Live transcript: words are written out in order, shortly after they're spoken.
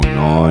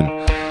on.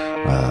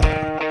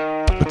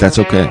 But that's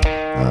okay.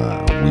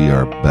 We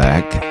are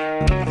back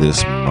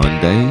this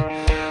Monday,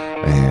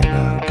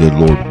 and good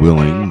Lord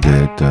willing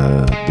that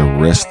the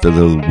rest of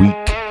the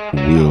week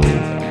will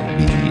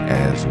be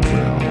as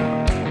well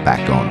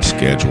back on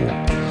schedule.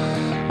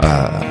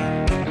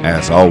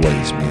 As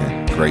always,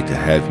 man, great to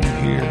have you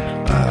here.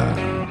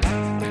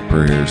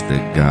 Prayers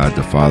that God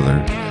the Father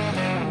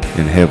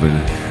in heaven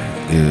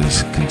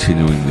is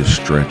continuing to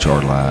stretch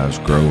our lives,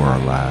 grow our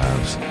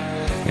lives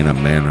in a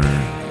manner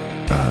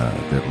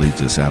that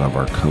leads us out of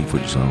our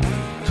comfort zone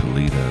to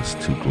lead us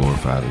to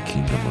glorify the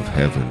kingdom of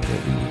heaven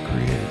that we were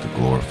created to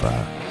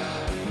glorify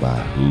by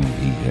who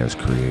He has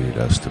created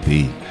us to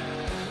be.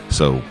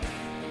 So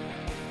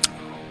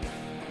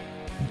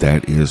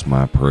that is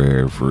my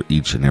prayer for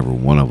each and every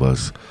one of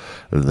us,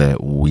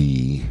 that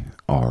we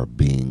are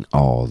being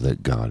all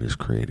that God has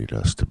created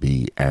us to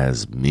be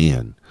as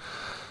men.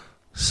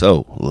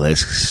 So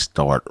let's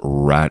start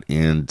right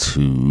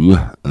into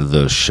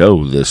the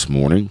show this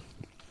morning.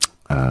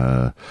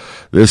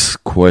 This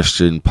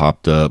question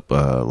popped up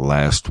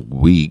last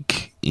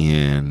week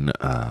in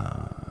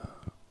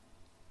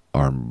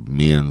our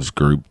men's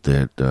group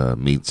that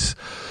meets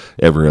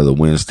every other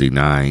Wednesday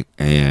night,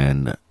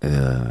 and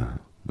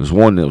there's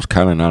one that was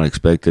kind of not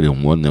expected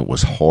and one that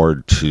was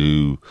hard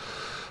to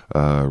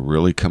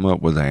really come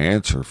up with an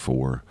answer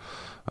for.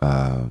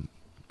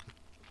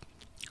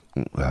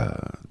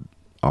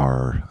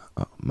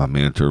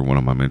 One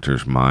of my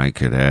mentors, Mike,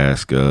 had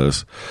asked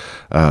us,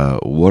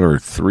 what are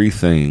 3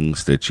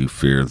 things that you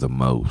fear the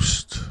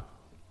most?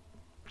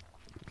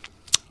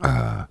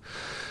 I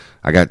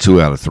got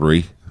 2 out of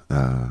 3,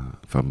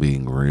 if I'm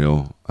being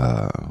real.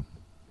 And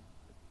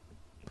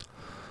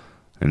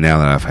now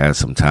that I've had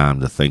some time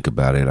to think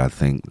about it, I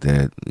think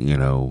that,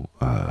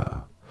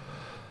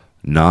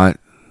 not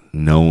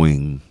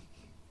knowing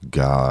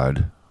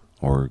God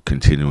or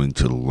continuing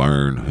to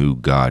learn who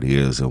God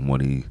is and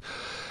what He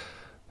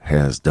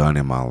has done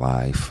in my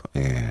life.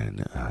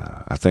 And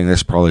I think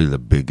that's probably the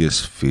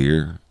biggest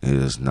fear,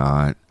 is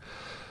not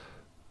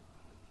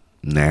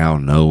now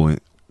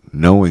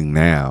knowing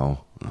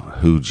now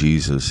who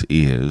Jesus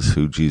is,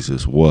 who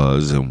Jesus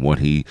was, and what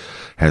He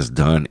has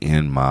done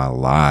in my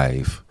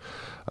life.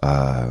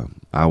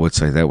 I would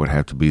say that would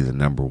have to be the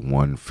number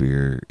one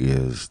fear,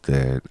 is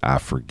that I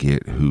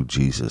forget who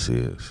Jesus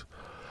is,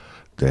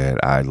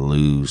 that I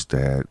lose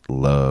that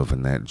love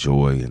and that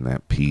joy and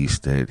that peace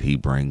that He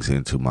brings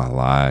into my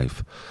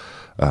life,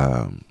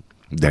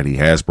 that He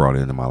has brought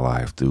into my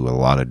life through a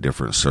lot of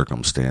different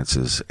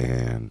circumstances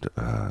and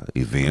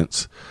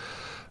events.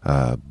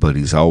 But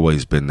He's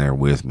always been there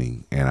with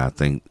me. And I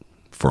think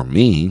for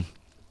me,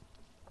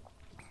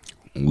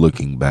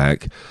 looking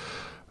back,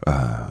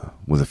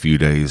 with a few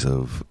days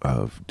of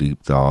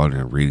deep thought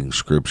and reading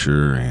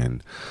scripture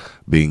and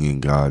being in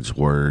God's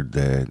word,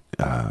 that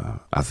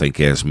I think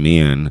as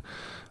men,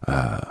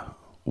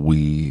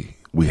 we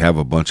have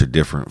a bunch of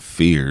different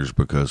fears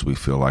because we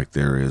feel like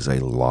there is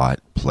a lot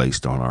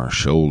placed on our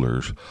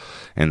shoulders,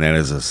 and that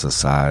is a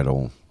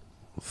societal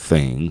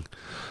thing.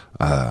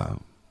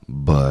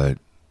 But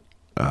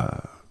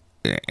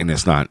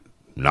it's not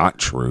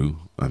true.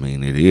 I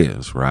mean, it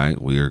is,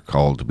 right? We are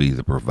called to be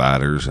the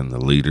providers and the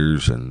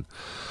leaders and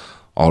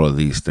all of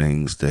these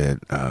things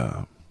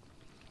that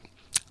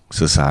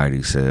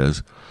society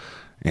says.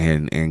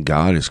 And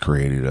God has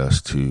created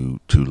us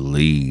to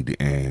lead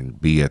and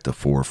be at the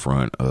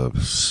forefront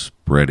of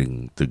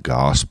spreading the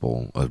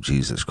gospel of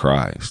Jesus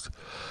Christ.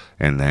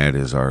 And that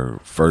is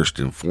our first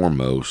and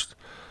foremost,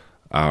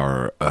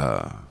 our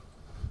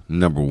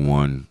number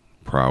one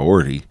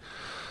priority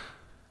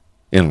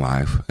in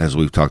life, as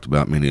we've talked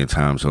about many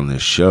times on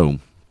this show.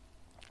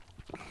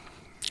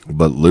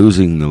 But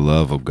losing the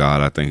love of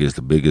God, I think, is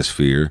the biggest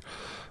fear.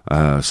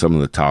 Some of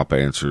the top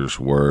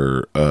answers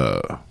were,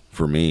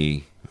 for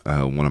me,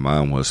 one of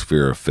mine was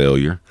fear of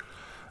failure.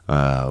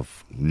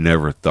 I've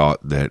never thought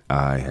that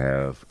I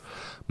have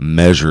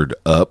measured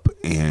up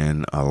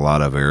in a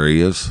lot of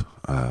areas,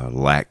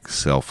 lack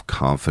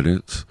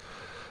self-confidence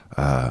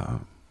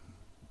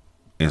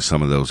in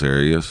some of those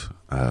areas.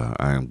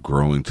 I am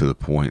growing to the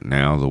point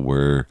now to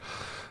where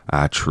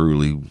I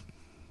truly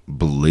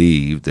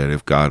believe that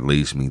if God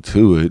leads me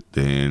to it,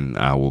 then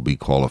I will be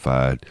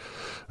qualified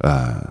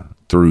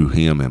through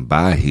Him and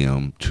by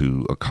Him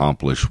to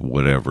accomplish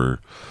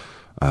whatever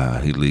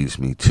He leads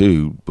me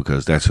to,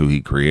 because that's who He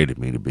created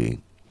me to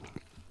be.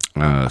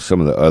 Some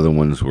of the other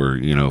ones were,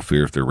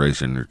 fear if they're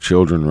raising their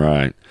children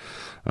right,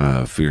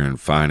 fear in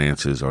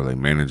finances, are they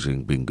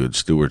managing, being good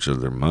stewards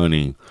of their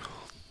money,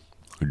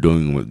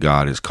 doing what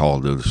God has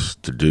called us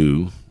to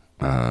do,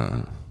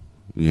 and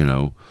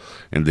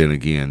then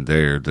again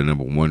the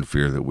number one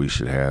fear that we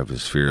should have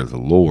is fear of the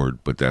Lord,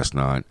 but that's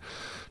not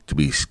to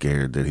be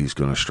scared that He's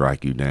going to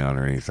strike you down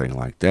or anything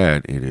like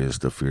that. It is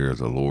the fear of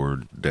the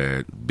Lord,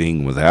 that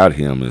being without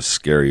Him is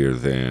scarier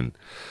than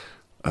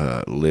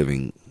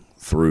living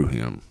through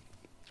Him.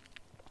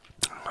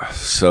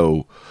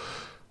 So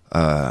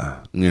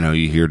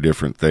You hear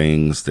different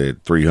things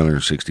that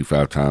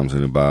 365 times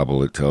in the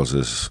Bible it tells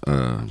us,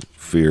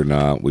 fear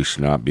not, we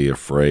should not be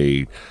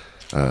afraid,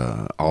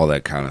 all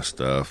that kind of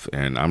stuff.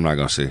 And I'm not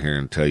going to sit here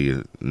and tell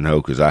you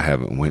no, because I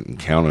haven't went and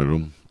counted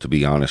them, to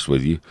be honest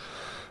with you.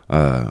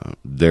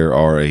 There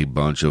are a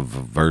bunch of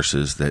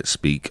verses that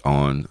speak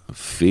on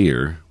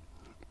fear,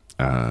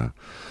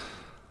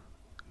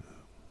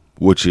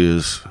 which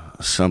is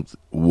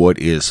what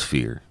is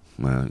fear?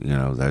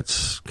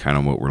 That's kind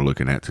of what we're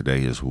looking at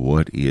today, is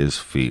what is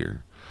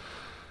fear?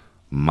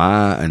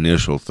 My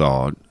initial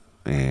thought,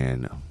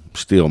 and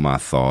still my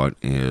thought,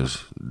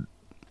 is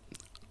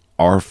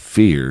our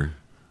fear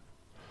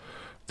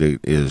that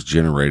is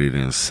generated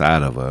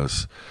inside of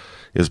us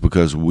is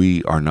because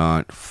we are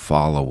not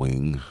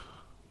following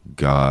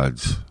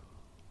God's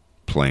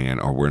plan,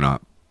 or we're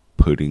not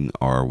putting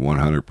our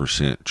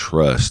 100%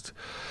 trust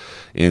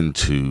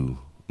into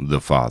the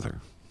Father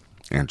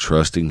and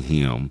trusting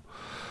Him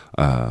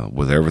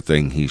with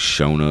everything He's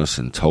shown us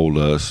and told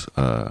us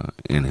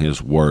in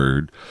His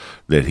Word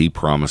that He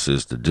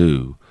promises to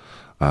do.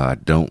 I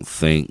don't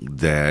think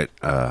that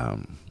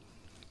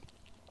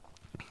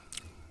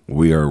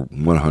we are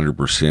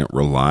 100%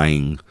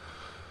 relying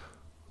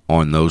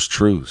on those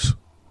truths.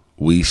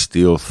 We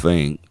still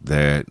think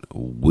that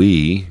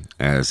we,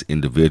 as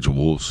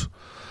individuals,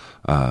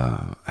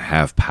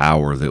 have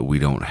power that we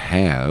don't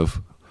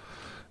have.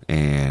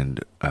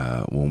 And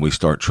when we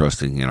start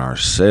trusting in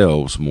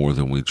ourselves more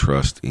than we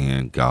trust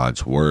in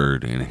God's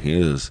Word and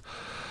His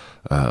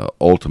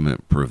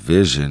ultimate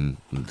provision,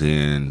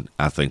 then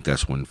I think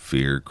that's when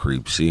fear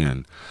creeps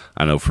in.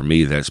 I know for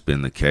me that's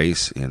been the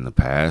case in the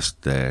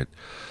past, that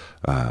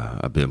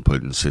I've been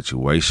put in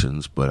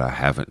situations, but I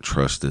haven't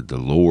trusted the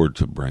Lord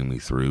to bring me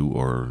through,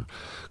 or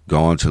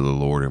gone to the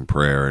Lord in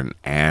prayer and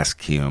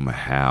asked Him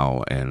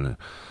how and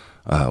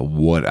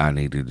what I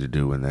needed to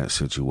do in that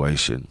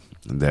situation.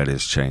 That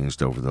has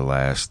changed over the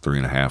last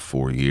 3.5,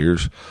 4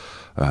 years,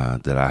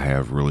 that I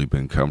have really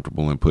been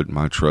comfortable in putting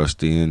my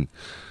trust in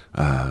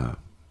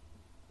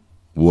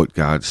what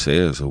God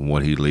says and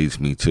what He leads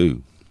me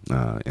to.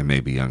 It may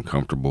be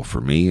uncomfortable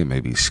for me, it may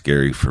be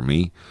scary for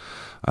me,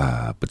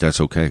 but that's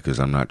okay, because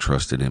I'm not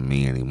trusting in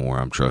me anymore.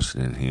 I'm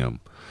trusting in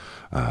Him.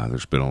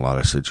 There's been a lot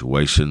of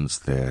situations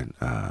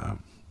that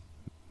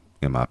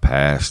in my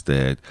past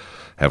that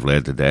have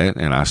led to that,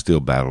 and I still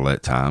battle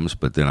at times,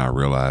 but then I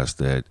realized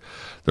that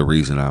the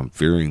reason I'm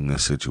fearing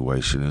this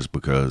situation is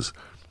because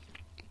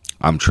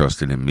I'm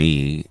trusting in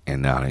me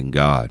and not in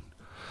God.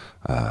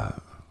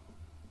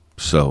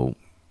 So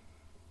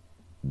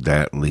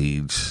that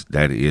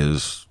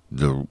is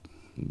the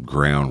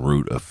ground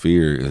root of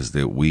fear, is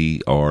that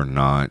we are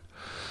not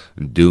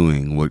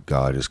doing what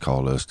God has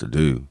called us to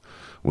do.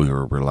 We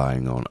are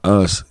relying on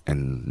us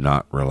and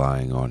not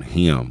relying on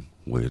Him,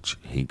 which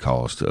He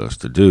calls to us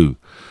to do.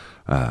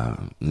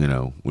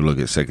 We look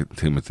at 2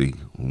 Timothy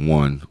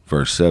 1,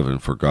 verse 7,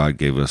 for God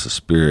gave us a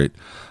spirit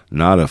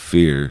not of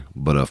fear,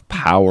 but of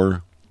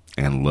power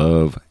and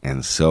love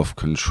and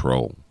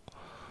self-control.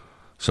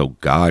 So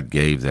God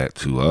gave that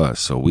to us.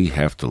 So we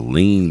have to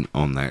lean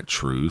on that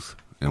truth,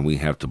 and we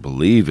have to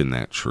believe in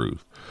that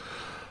truth.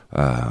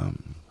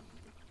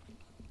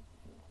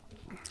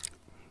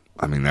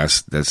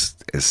 That's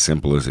as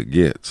simple as it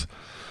gets.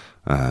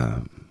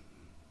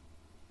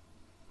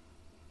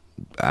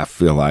 I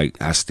feel like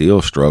I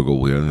still struggle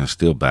with, and I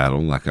still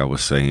battle, like I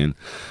was saying,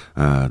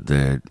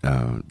 that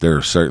there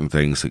are certain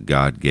things that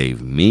God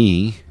gave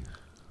me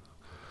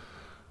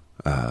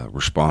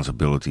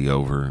responsibility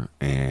over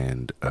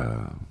and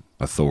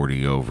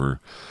authority over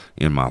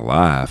in my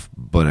life,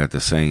 but at the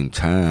same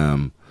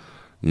time,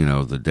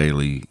 the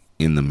daily,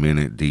 in the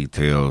minute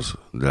details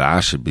that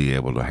I should be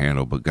able to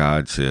handle. But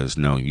God says,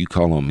 no, you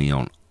call on me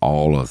on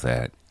all of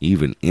that.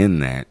 Even in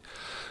that,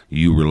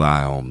 you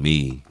rely on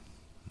me.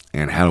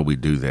 And how do we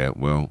do that?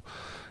 Well,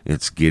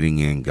 it's getting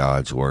in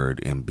God's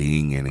Word and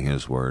being in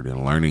His Word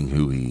and learning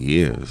who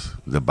He is.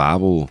 The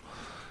Bible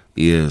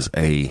is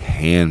a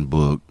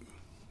handbook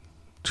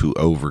to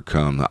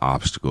overcome the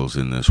obstacles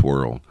in this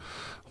world.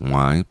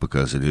 Why?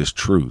 Because it is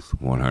truth,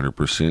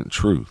 100%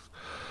 truth.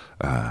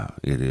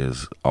 It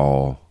is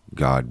all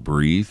God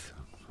breathed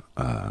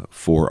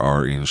for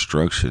our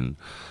instruction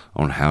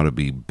on how to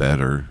be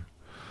better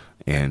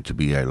and to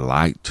be a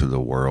light to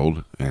the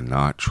world, and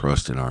not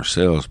trust in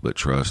ourselves, but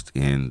trust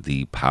in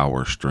the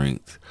power,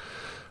 strength,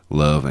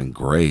 love, and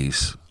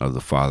grace of the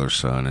Father,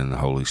 Son, and the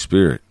Holy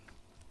Spirit.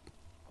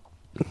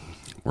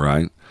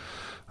 Right?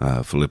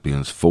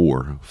 Philippians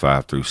 4,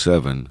 5 through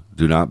 7.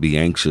 Do not be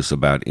anxious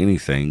about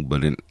anything,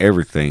 but in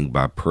everything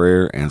by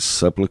prayer and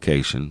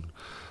supplication.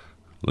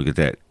 Look at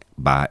that.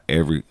 By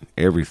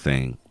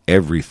everything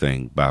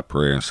by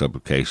prayer and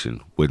supplication.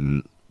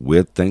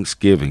 With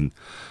thanksgiving,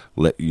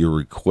 let your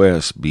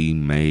requests be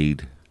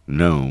made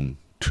known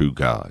to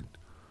God.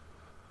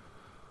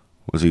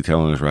 What's He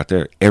telling us right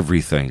there?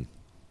 Everything.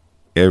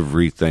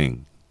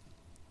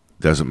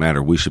 Doesn't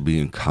matter. We should be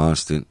in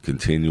constant,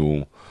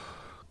 continual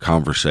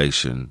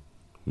conversation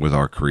with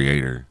our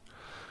Creator,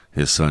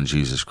 His Son,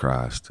 Jesus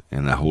Christ,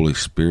 and the Holy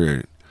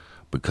Spirit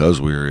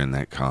because we're in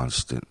that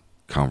constant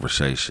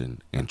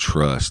conversation and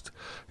trust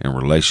and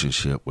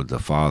relationship with the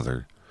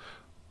Father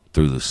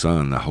through the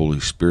Son, the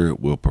Holy Spirit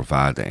will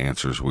provide the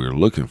answers we're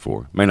looking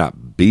for. It may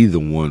not be the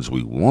ones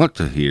we want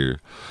to hear,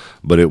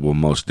 but it will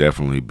most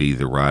definitely be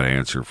the right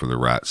answer for the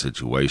right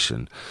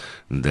situation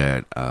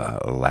that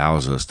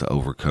allows us to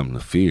overcome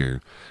the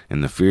fear.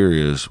 And the fear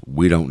is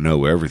we don't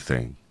know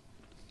everything.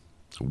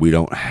 We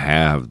don't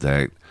have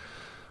that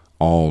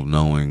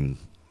all-knowing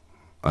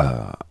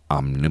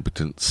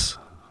omnipotence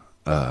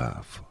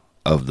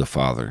of the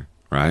Father,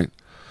 right?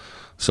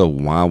 So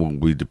why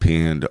would we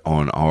depend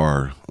on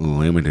our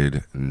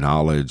limited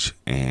knowledge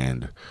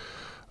and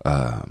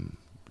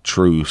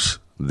truths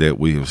that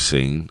we have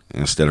seen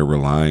instead of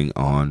relying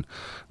on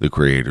the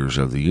creators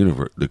of the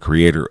universe, the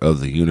creator of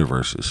the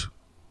universes,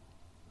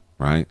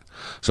 right?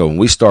 So when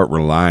we start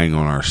relying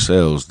on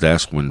ourselves,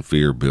 that's when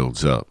fear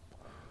builds up.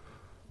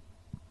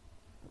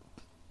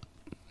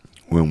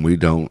 When we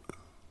don't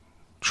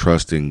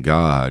trust in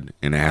God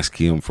and ask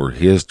Him for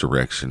His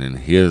direction and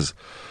His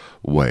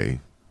way,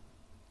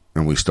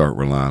 and we start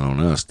relying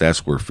on us,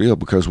 that's where fear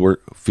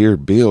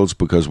builds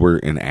because we're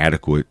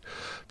inadequate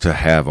to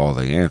have all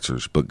the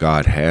answers. But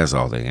God has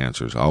all the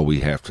answers. All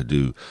we have to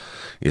do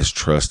is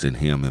trust in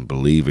Him and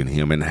believe in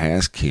Him and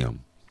ask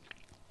Him,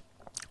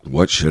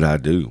 what should I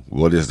do?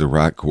 What is the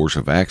right course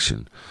of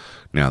action?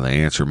 Now, the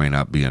answer may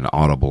not be an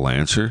audible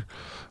answer,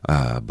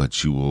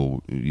 but you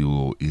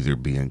will either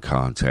be in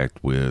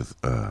contact with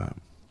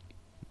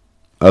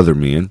other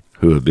men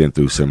who have been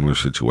through similar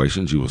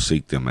situations. You will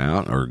seek them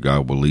out, or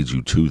God will lead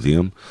you to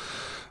them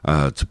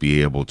to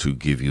be able to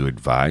give you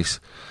advice.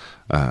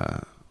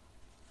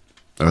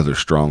 Other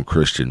strong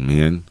Christian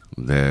men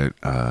that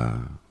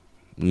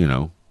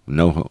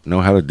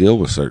know how to deal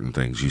with certain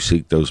things. You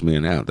seek those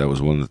men out. That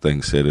was one of the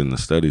things said in the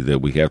study, that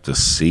we have to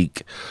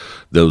seek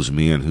those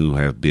men who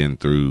have been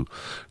through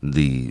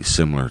the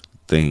similar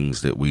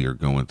things that we are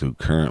going through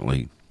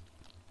currently.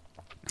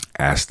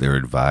 Ask their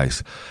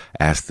advice.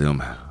 Ask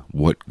them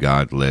what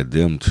God led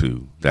them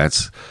to.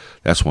 That's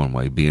one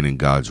way. Being in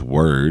God's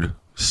Word,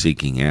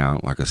 seeking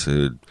out, like I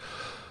said,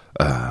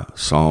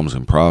 Psalms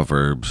and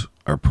Proverbs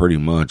are pretty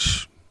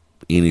much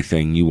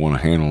anything you want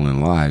to handle in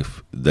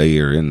life. They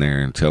are in there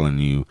and telling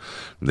you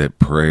that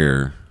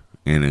prayer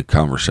and a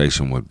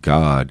conversation with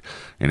God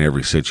in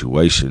every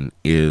situation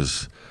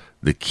is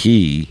the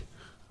key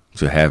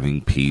to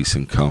having peace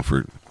and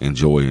comfort and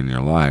joy in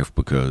your life,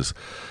 because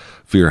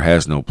fear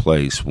has no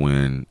place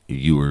when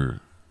you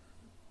are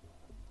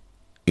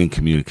in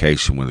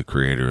communication with the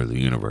creator of the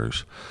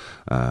universe.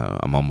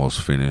 I'm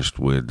almost finished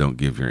with Don't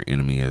Give Your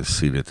Enemy a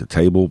Seat at the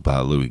Table by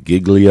Louis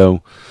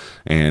Giglio,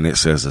 and it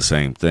says the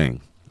same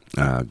thing.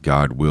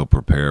 God will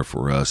prepare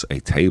for us a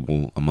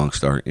table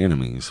amongst our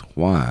enemies.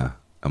 Why?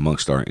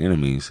 Amongst our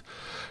enemies,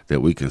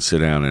 that we can sit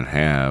down and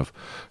have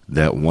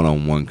that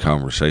one-on-one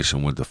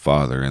conversation with the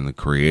Father and the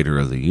creator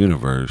of the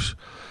universe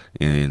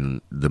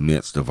in the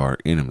midst of our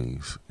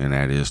enemies, and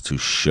that is to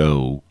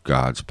show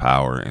God's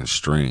power and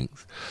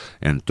strength,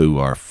 and through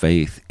our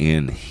faith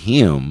in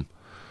Him,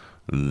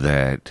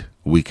 that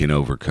we can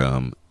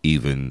overcome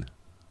even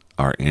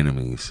our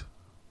enemies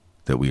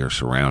that we are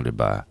surrounded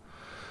by.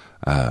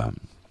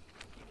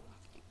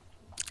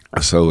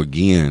 So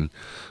again,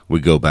 we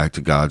go back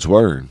to God's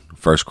Word.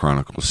 1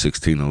 Chronicles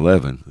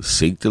 16:11.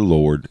 Seek the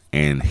Lord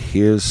and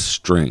His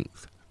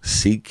strength.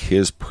 Seek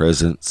His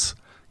presence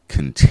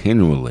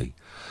continually.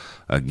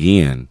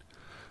 Again,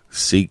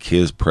 seek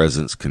His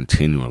presence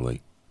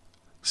continually.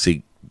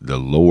 Seek the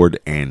Lord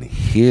and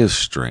His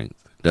strength.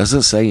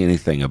 Doesn't say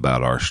anything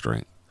about our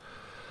strength.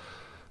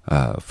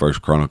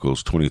 1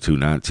 Chronicles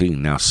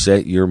 22:19. Now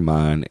set your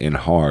mind and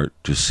heart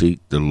to seek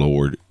the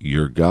Lord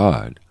your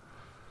God.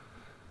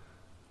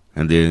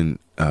 And then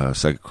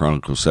 2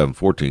 Chronicles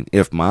 7:14.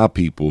 If my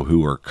people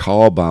who are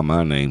called by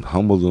my name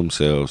humble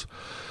themselves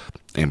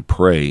and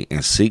pray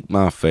and seek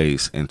my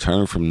face and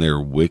turn from their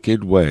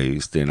wicked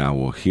ways, then I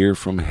will hear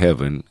from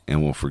heaven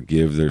and will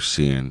forgive their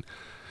sin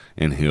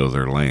and heal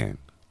their land.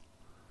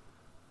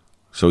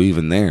 So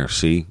even there,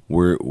 see,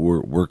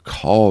 we're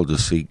called to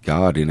seek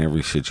God in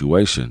every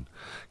situation.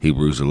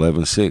 Hebrews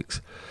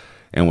 11:6.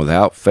 And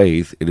without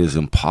faith it is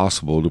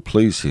impossible to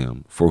please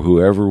Him, for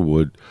whoever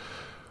would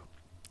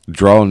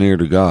draw near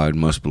to God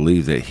must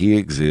believe that He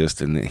exists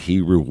and that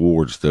He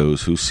rewards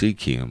those who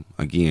seek Him.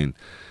 Again,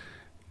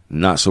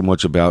 not so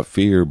much about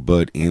fear,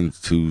 but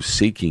into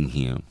seeking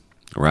Him,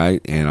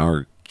 right? And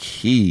our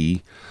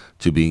key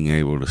to being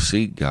able to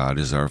seek God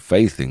is our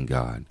faith in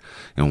God.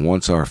 And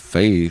once our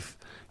faith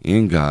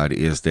in God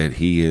is that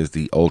He is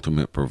the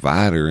ultimate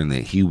provider and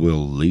that He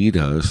will lead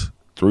us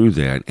through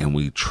that, and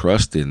we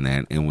trust in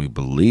that and we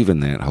believe in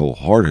that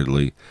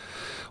wholeheartedly,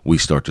 we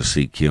start to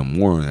seek Him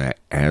more.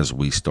 As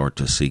we start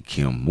to seek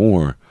Him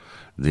more,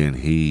 then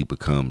He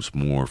becomes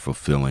more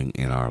fulfilling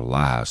in our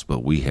lives.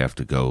 But we have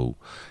to go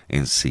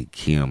and seek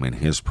Him and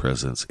His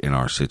presence in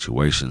our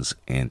situations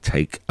and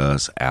take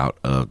us out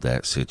of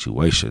that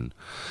situation.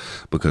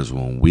 Because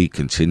when we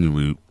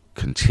continue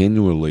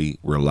continually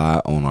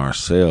rely on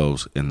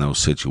ourselves in those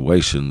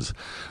situations,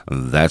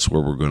 that's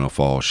where we're going to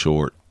fall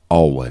short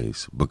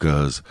always,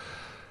 because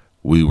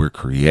we were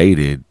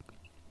created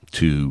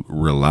to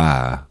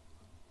rely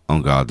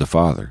on God the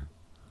Father.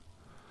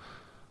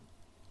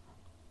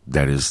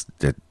 That's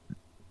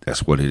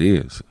what it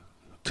is.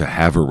 To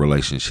have a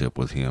relationship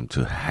with Him,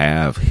 to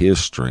have His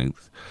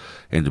strength,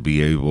 and to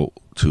be able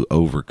to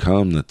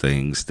overcome the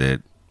things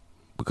that,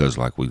 because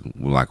like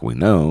we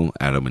know,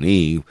 Adam and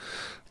Eve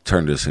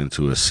turned us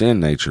into a sin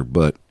nature,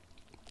 but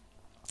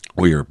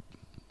we are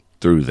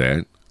through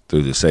the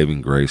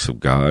saving grace of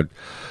God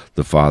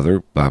the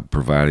Father, by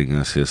providing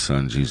us His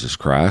Son Jesus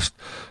Christ,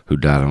 who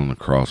died on the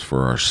cross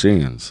for our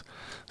sins.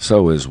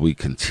 So as we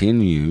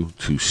continue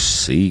to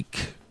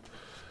seek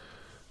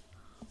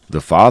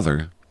the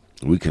Father,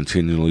 we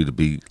continually to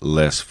be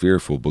less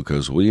fearful,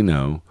 because we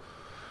know,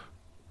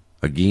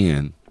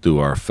 again, through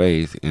our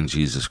faith in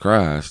Jesus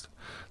Christ,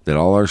 that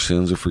all our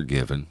sins are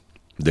forgiven,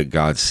 that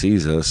God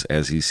sees us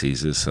as He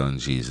sees His Son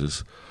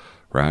Jesus,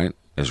 right?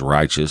 As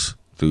righteous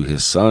through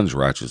His Son's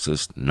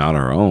righteousness, not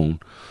our own.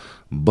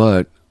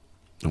 But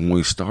when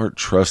we start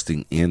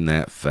trusting in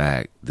that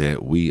fact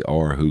that we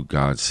are who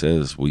God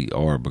says we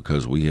are,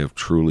 because we have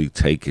truly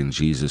taken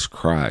Jesus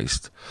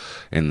Christ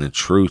and the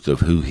truth of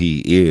who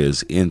He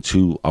is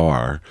into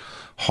our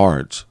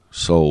hearts,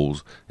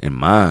 souls, and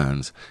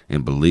minds,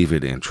 and believe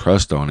it and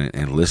trust on it,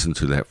 and listen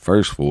to that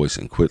first voice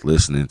and quit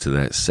listening to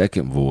that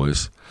second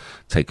voice,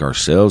 take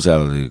ourselves out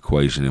of the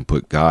equation and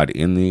put God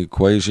in the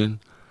equation,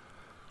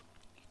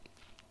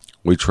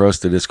 we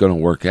trust that it's going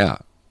to work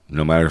out.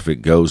 No matter if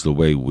it goes the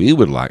way we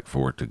would like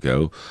for it to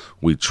go,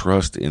 we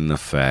trust in the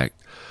fact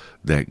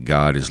that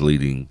God is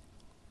leading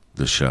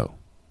the show.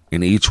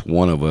 And each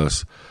one of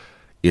us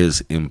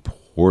is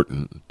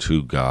important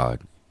to God.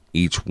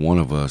 Each one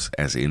of us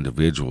as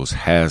individuals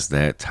has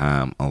that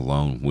time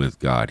alone with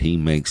God. He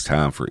makes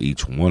time for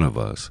each one of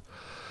us.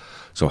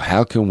 So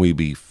how can we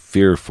be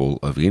fearful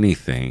of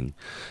anything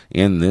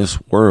in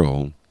this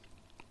world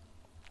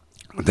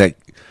that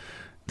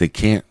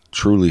can't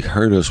truly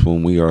hurt us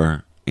when we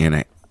are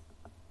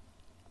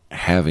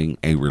having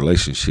a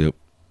relationship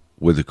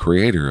with the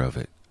creator of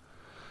it?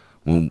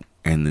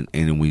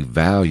 And we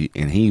value,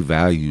 and He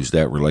values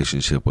that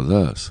relationship with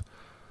us.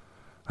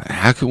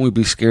 How can we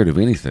be scared of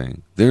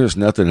anything? There's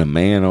nothing a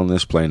man on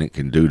this planet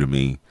can do to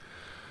me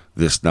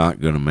that's not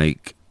going to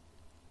make,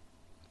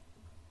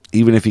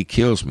 even if he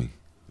kills me,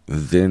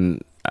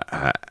 then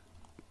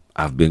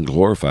I've been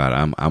glorified.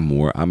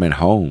 I'm at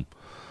home.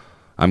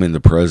 I'm in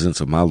the presence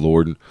of my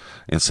Lord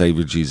and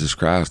Savior Jesus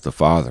Christ, the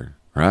Father,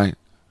 right?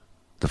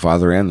 The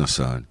Father and the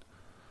Son.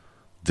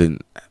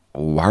 Then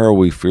why are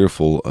we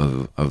fearful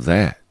of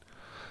that?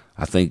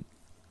 I think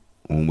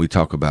when we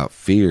talk about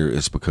fear,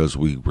 it's because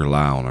we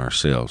rely on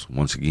ourselves.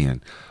 Once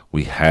again,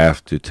 we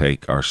have to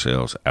take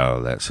ourselves out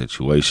of that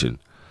situation.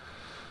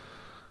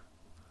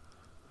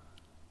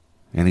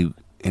 And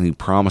he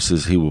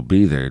promises He will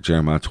be there.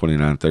 Jeremiah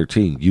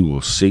 29:13. You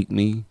will seek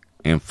me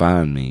and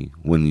find me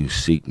when you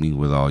seek me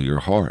with all your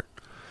heart.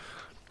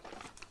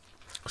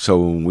 So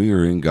when we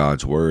are in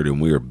God's Word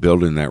and we are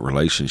building that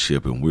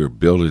relationship and we're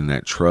building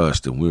that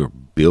trust and we're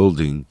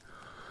building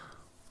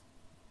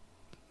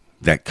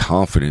that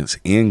confidence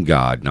in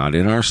God, not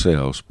in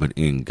ourselves, but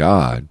in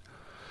God,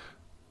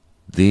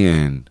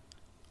 then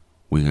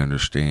we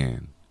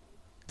understand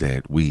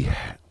that we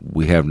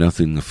have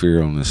nothing to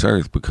fear on this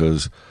earth,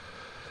 because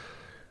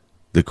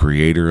the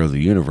Creator of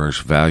the universe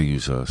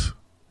values us.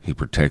 He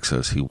protects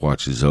us. He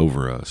watches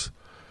over us.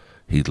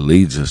 He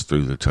leads us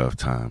through the tough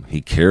time. He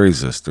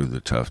carries us through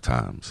the tough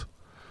times.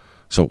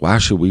 So why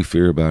should we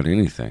fear about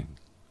anything?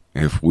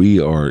 If we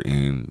are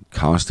in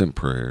constant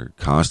prayer,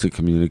 constant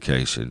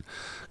communication,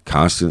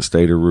 constant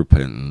state of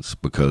repentance,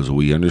 because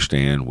we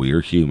understand we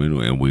are human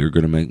and we are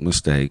going to make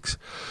mistakes.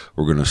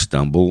 We're going to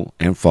stumble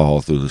and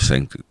fall through the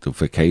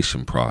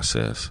sanctification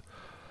process,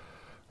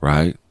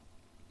 right?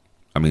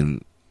 I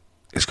mean,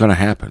 it's going to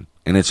happen,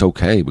 and it's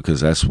okay,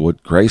 because that's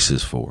what grace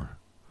is for.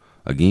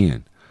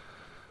 Again,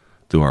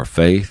 through our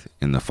faith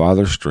in the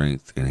Father's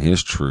strength and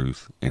His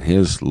truth and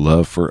His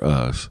love for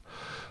us,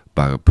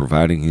 by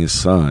providing His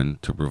Son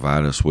to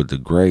provide us with the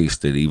grace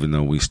that even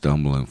though we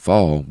stumble and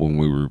fall, when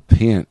we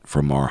repent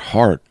from our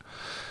heart,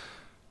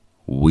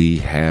 we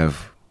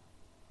have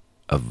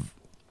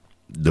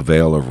the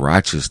veil of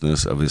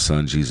righteousness of His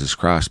Son Jesus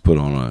Christ put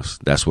on us.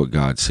 That's what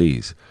God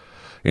sees.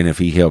 And if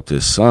He helped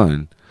His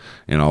Son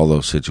in all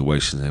those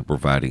situations and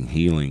providing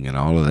healing and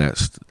all of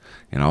that,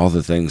 and all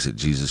the things that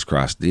Jesus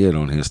Christ did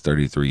on His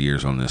 33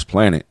 years on this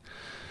planet,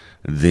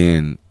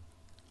 then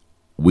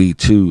we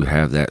too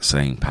have that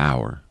same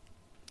power.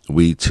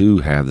 We too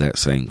have that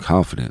same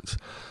confidence,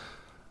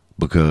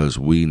 because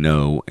we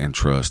know and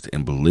trust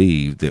and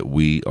believe that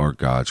we are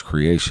God's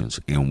creations,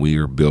 and we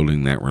are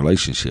building that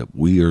relationship.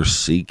 We are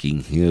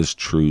seeking His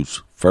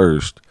truths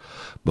first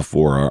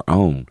before our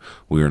own.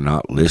 We are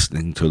not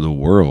listening to the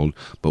world,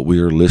 but we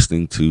are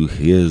listening to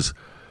His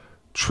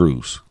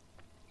truths.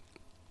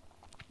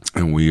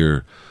 And we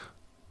are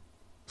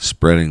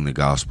spreading the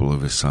gospel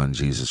of His Son,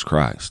 Jesus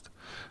Christ.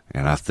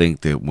 And I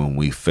think that when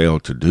we fail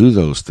to do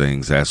those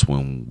things, that's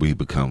when we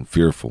become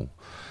fearful,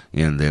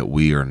 in that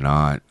we are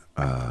not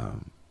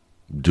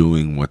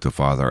doing what the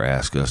Father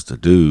asks us to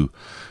do.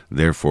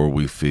 Therefore,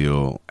 we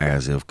feel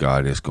as if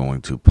God is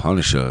going to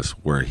punish us,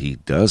 where He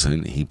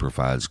doesn't. He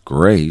provides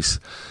grace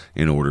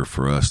in order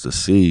for us to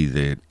see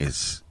that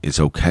it's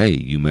okay.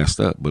 You messed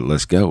up, but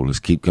let's go. Let's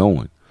keep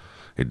going.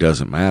 It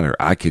doesn't matter.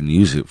 I can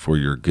use it for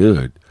your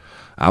good.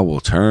 I will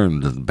turn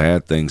the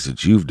bad things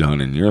that you've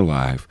done in your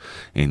life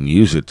and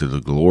use it to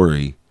the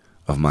glory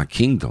of my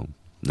kingdom.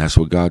 That's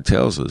what God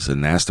tells us,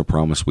 and that's the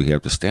promise we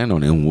have to stand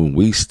on. And when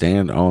we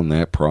stand on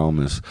that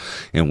promise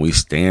and we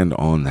stand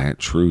on that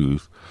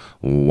truth,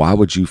 why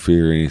would you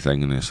fear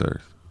anything in this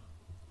earth?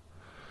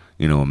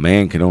 You know, a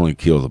man can only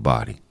kill the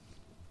body,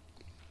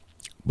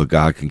 but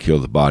God can kill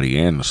the body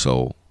and the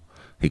soul.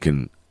 He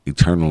can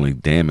eternally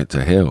damn it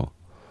to hell.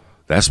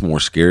 That's more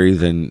scary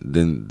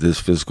than this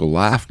physical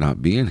life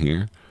not being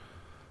here,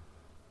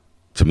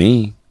 to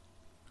me,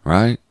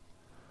 right?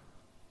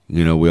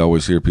 You know, we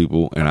always hear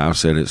people, and I've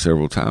said it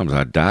several times,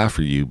 I'd die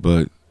for you.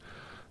 But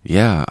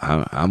yeah,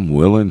 I'm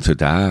willing to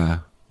die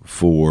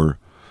for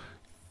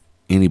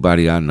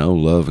anybody I know,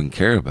 love, and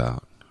care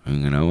about.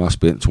 And, you know, I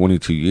spent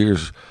 22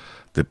 years,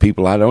 the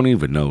people I don't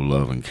even know,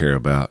 love, and care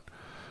about,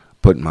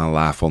 putting my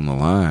life on the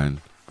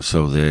line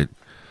so that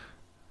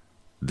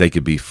they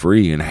could be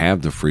free and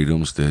have the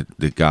freedoms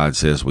that God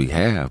says we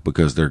have,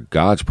 because they're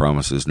God's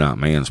promises, not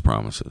man's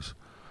promises.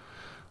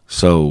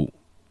 So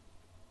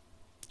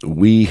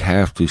we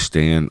have to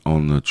stand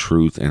on the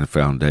truth and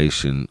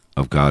foundation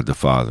of God the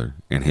Father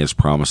and His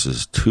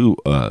promises to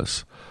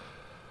us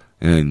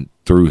and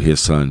through His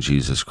Son,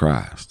 Jesus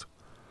Christ.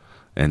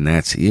 And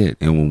that's it.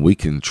 And when we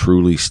can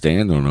truly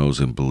stand on those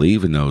and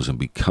believe in those and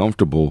be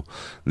comfortable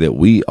that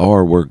we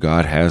are where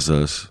God has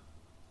us,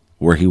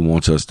 where He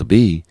wants us to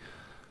be,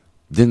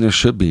 then there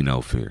should be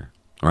no fear,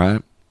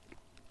 right?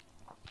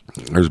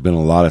 There's been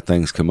a lot of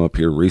things come up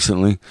here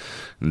recently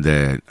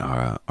that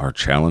are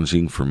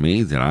challenging for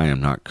me, that I am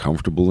not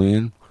comfortable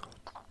in,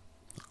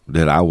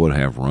 that I would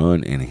have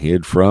run and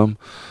hid from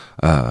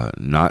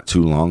not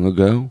too long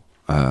ago.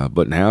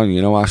 But now,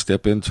 you know, I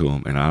step into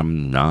them, and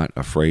I'm not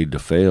afraid to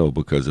fail,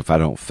 because if I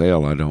don't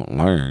fail, I don't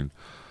learn.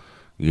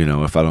 You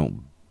know, if I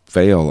don't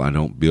fail, I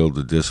don't build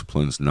the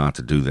disciplines not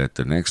to do that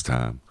the next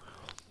time.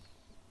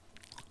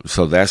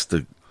 So that's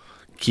the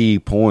key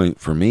point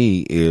for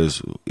me, is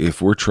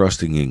if we're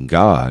trusting in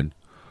God,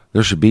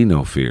 there should be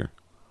no fear.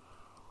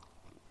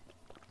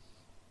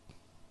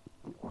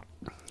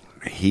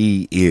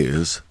 He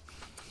is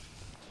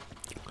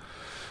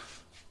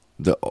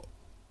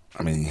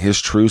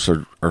His truths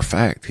are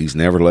fact. He's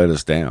never let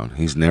us down.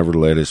 He's never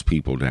let His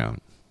people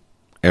down,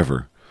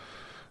 ever.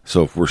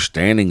 So if we're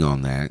standing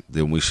on that,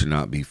 then we should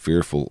not be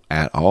fearful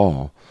at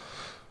all.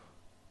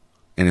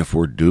 And if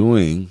we're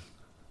doing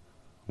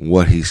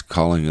what He's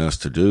calling us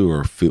to do,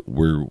 or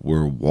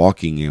we're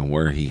walking in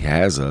where He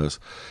has us,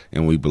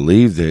 and we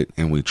believe that,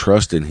 and we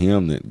trust in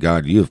Him that,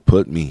 God, you have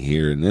put me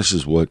here, and this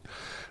is what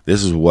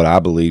I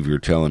believe you're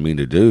telling me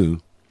to do.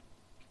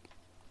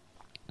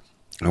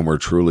 And we're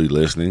truly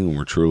listening, and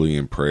we're truly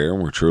in prayer,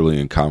 and we're truly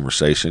in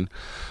conversation,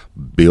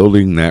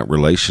 building that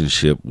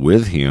relationship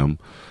with Him.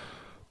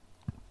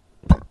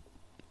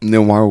 And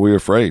then why are we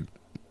afraid?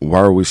 Why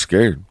are we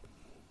scared?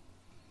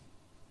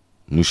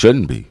 We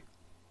shouldn't be.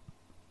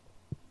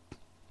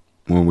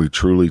 When we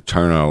truly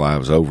turn our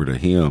lives over to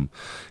Him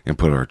and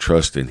put our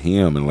trust in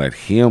Him and let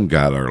Him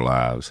guide our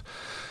lives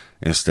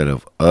instead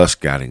of us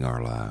guiding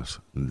our lives,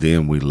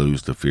 then we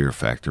lose the fear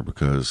factor,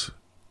 because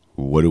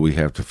what do we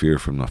have to fear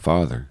from the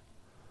Father?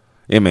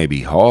 It may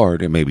be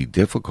hard, it may be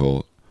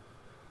difficult,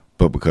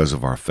 but because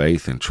of our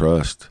faith and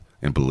trust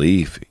and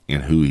belief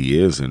in who He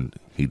is, and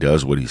He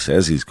does what He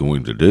says He's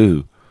going to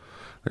do,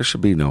 there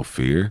should be no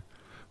fear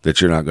that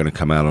you're not going to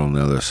come out on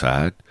the other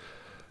side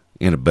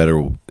in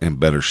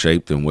better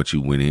shape than what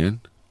you went in.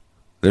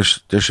 There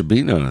should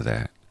be none of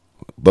that.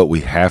 But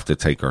we have to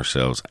take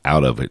ourselves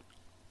out of it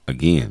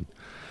again.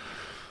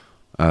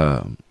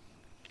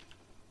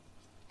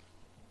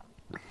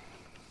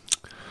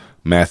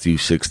 Matthew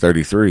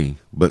 6:33,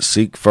 but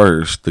seek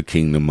first the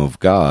kingdom of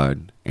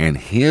God and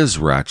His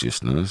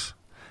righteousness,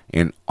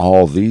 and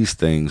all these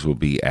things will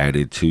be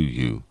added to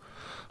you.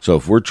 So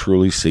if we're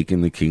truly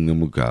seeking the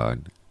kingdom of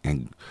God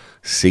and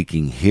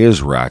seeking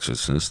His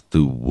righteousness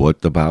through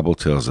what the Bible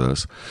tells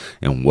us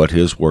and what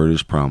His word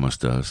has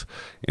promised us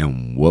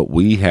and what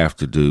we have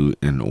to do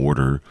in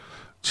order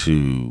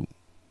to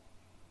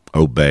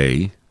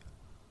obey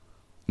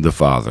the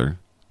Father,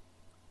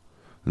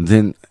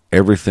 then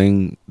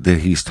everything that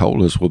He's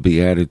told us will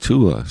be added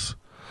to us,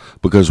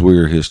 because we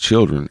are His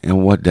children.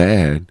 And what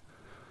dad,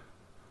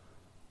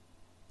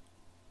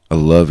 a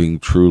loving,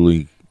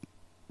 truly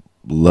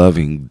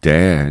loving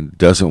dad,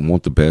 doesn't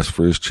want the best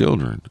for his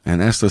children?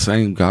 And that's the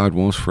same God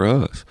wants for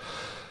us.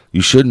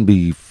 You shouldn't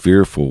be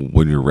fearful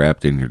when you're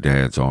wrapped in your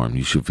dad's arm.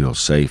 You should feel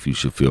safe. You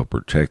should feel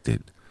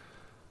protected.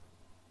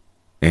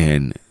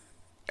 And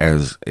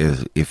as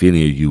if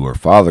any of you are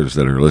fathers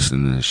that are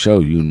listening to the show,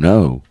 you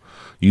know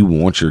You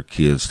want your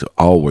kids to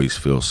always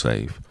feel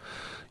safe.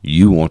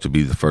 You want to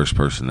be the first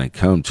person they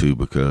come to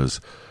because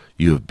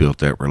you have built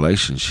that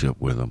relationship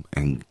with them.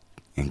 And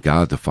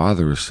God the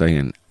Father is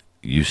saying,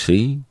 you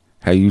see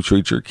how you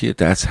treat your kid?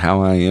 That's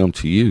how I am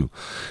to you.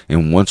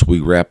 And once we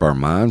wrap our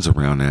minds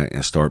around that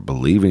and start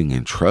believing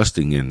and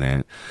trusting in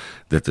that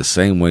the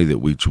same way that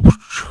we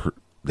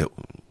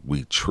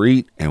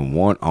treat and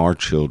want our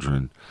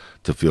children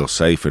to feel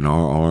safe in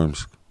our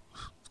arms,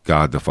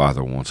 God the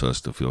Father wants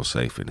us to feel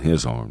safe in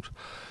his arms.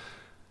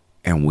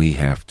 And we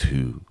have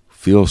to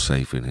feel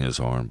safe in his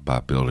arms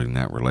by building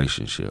that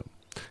relationship.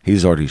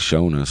 He's already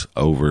shown us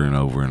over and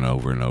over and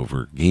over and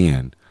over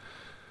again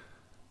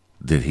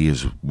that he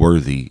is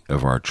worthy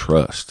of our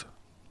trust.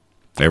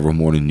 Every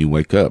morning you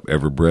wake up,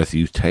 every breath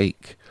you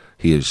take,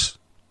 he is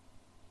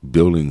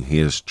building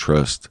his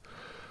trust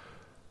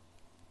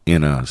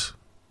in us,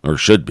 or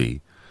should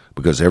be,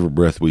 because every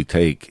breath we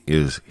take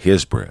is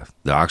his breath.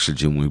 The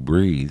oxygen we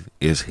breathe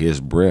is his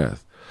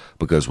breath,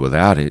 because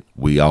without it,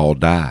 we all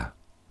die.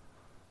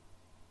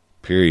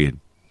 Period.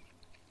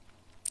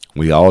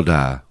 We all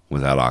die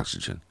without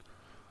oxygen.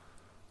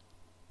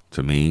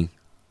 To me,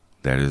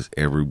 that is,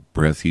 every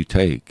breath you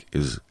take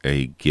is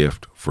a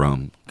gift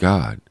from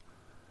God.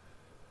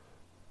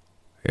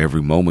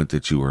 Every moment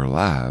that you are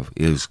alive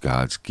is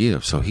God's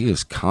gift. So he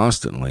is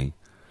constantly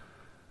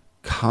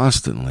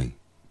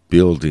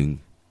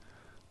building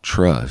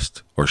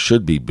trust, or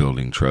should be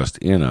building trust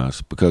in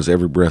us, because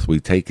every breath we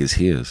take is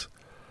his.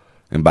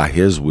 And by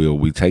his will,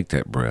 we take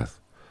that breath.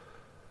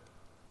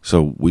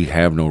 So we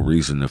have no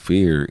reason to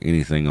fear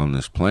anything on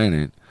this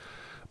planet,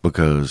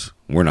 because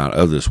we're not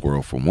of this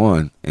world, for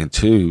one. And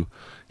two,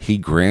 he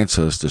grants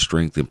us the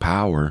strength and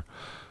power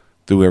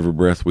through every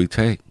breath we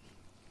take.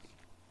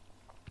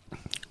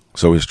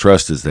 So his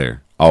trust is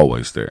there,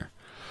 always there.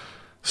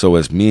 So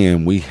as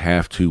men, we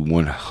have to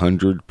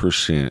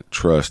 100%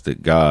 trust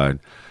that God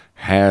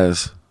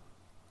has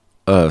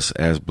us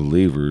as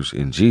believers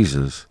in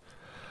Jesus.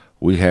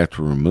 We have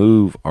to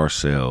remove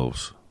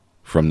ourselves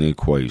from the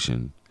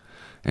equation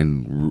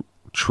and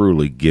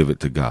truly give it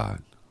to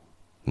God.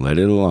 Let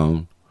it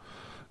alone.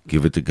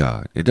 Give it to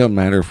God. It doesn't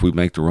matter if we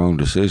make the wrong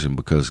decision,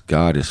 because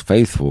God is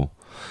faithful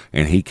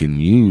and he can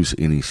use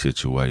any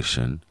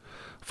situation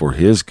for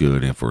his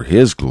good and for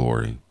his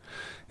glory.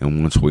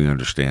 And once we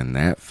understand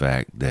that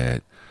fact,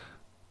 that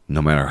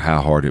no matter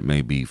how hard it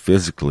may be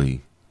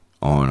physically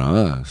on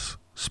us,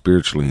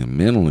 spiritually and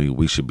mentally,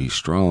 we should be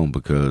strong,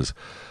 because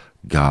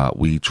God,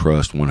 we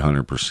trust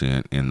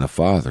 100% in the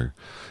Father.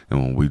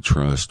 And when we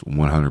trust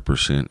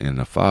 100% in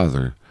the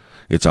Father,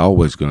 it's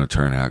always going to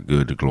turn out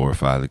good to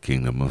glorify the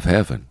kingdom of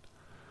heaven.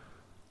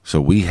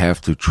 So we have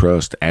to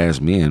trust,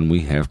 as men,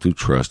 we have to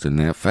trust in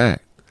that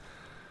fact.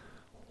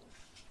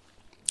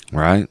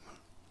 Right?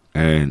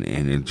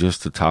 And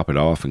just to top it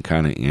off and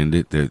kind of end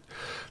it,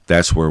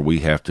 that's where we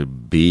have to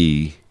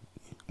be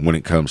when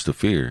it comes to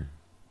fear.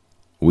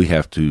 We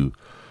have to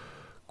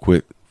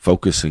quit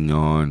focusing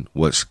on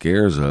what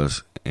scares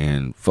us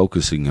and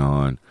focusing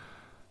on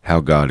how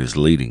God is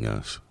leading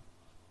us,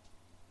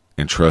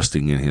 and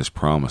trusting in his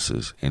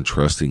promises, and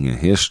trusting in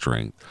his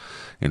strength,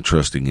 and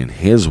trusting in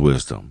his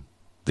wisdom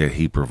that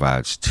he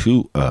provides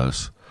to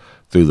us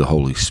through the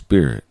Holy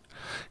Spirit.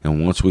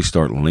 And once we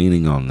start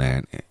leaning on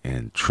that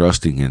and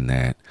trusting in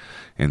that,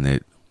 and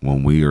that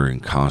when we are in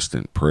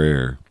constant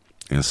prayer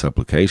and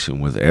supplication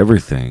with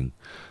everything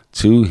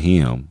to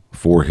him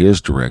for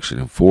his direction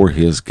and for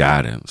his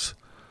guidance,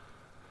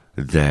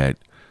 that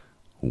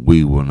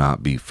we will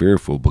not be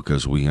fearful,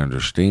 because we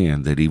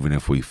understand that even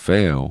if we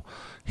fail,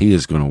 he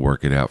is going to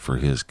work it out for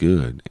his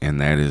good. And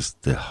that is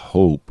the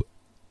hope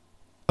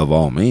of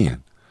all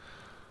men.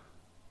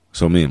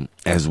 So, men,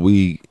 as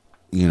we,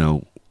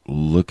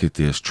 look at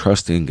this,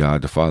 trust in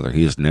God the Father.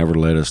 He has never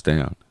let us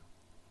down.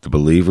 The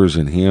believers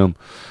in him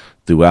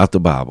throughout the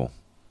Bible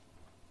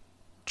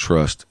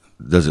trust.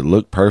 Does it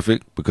look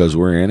perfect because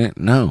we're in it?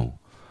 No.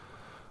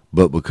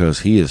 But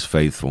because he is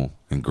faithful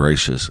and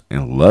gracious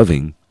and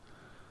loving,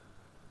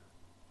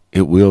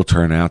 it will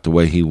turn out the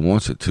way he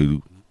wants it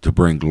to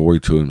bring glory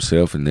to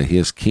himself and to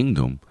his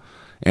kingdom.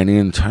 And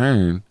in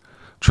turn,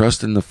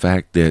 trust in the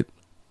fact that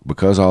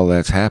because all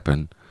that's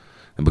happened,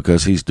 and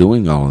because he's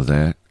doing all of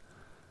that,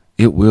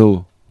 it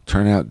will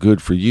turn out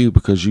good for you,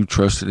 because you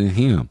trusted in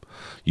him.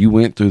 You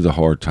went through the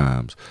hard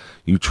times.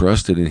 You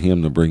trusted in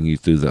him to bring you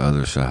through the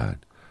other side.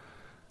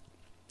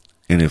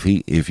 And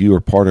if you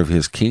are part of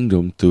his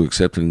kingdom through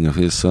accepting of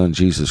his son,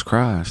 Jesus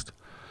Christ,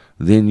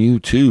 then you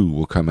too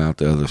will come out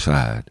the other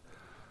side,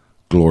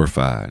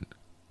 glorified,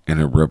 and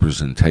a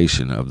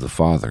representation of the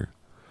Father.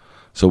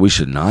 So we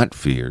should not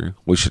fear.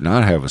 We should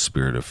not have a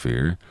spirit of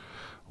fear.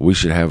 We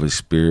should have a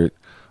spirit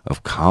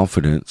of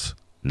confidence,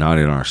 not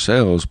in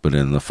ourselves, but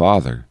in the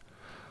Father.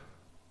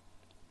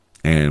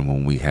 And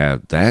when we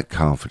have that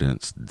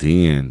confidence,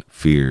 then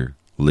fear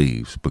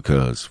leaves,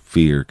 because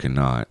fear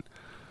cannot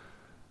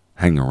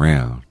hang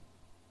around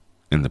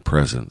in the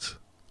presence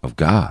of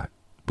God,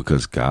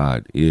 because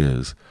God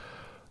is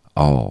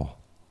all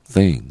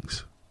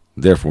things.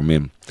 Therefore,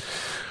 men,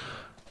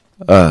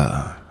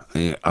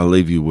 I'll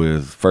leave you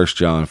with 1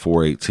 John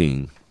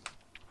 4:18.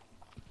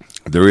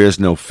 There is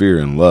no fear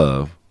in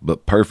love,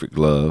 but perfect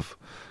love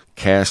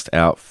casts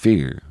out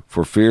fear.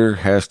 For fear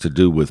has to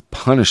do with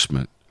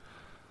punishment,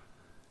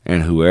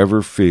 and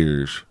whoever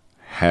fears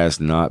has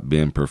not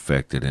been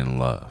perfected in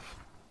love.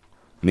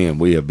 Men,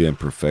 we have been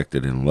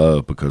perfected in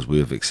love because we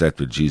have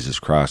accepted Jesus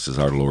Christ as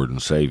our Lord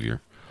and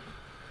Savior.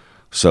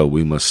 So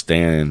we must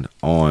stand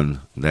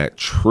on that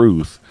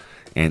truth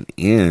and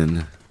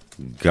in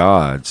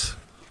God's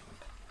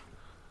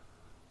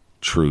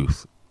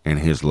truth and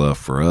his love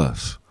for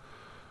us.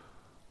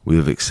 We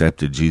have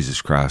accepted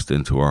Jesus Christ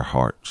into our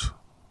hearts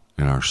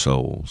and our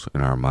souls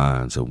and our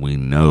minds, and we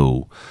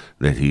know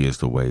that he is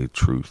the way,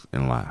 truth,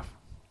 and life.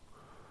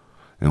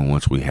 And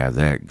once we have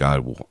that,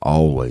 God will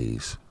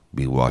always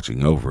be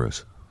watching over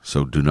us.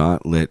 So do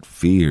not let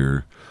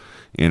fear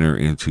enter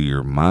into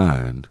your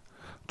mind.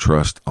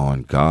 Trust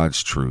on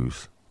God's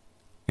truth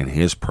and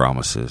his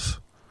promises,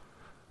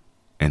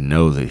 and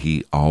know that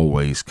he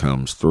always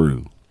comes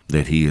through,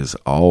 that he is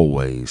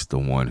always the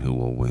one who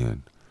will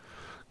win.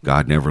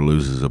 God never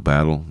loses a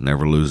battle,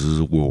 never loses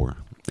a war,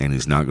 and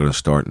he's not going to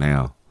start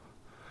now.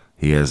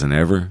 He hasn't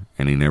ever,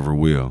 and he never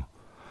will.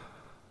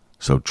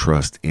 So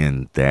trust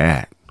in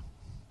that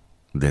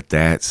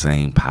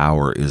same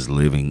power is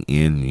living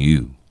in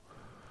you.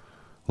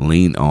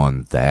 Lean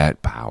on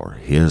that power,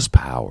 his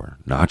power,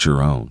 not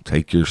your own.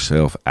 Take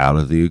yourself out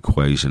of the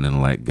equation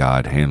and let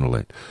God handle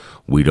it.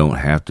 We don't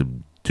have to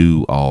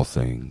do all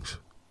things.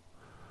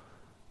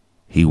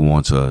 He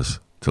wants us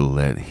to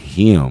let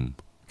him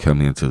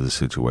come into the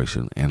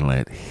situation and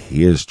let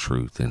his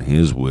truth and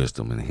his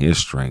wisdom and his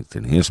strength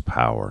and his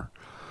power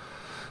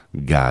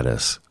guide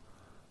us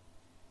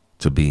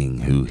to being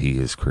who he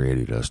has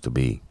created us to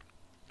be.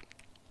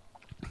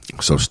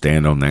 So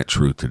stand on that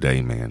truth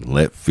today, man.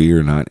 Let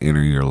fear not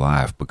enter your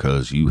life,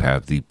 because you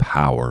have the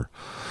power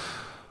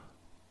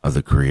of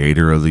the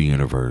creator of the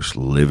universe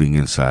living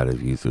inside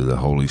of you through the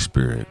Holy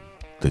Spirit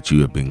that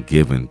you have been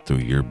given through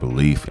your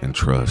belief and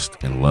trust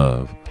and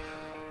love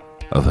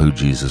of who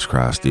Jesus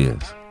Christ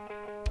is.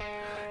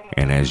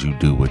 And as you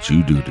do what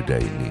you do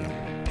today, man,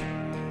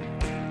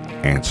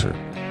 answer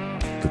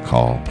the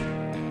call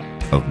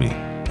of me.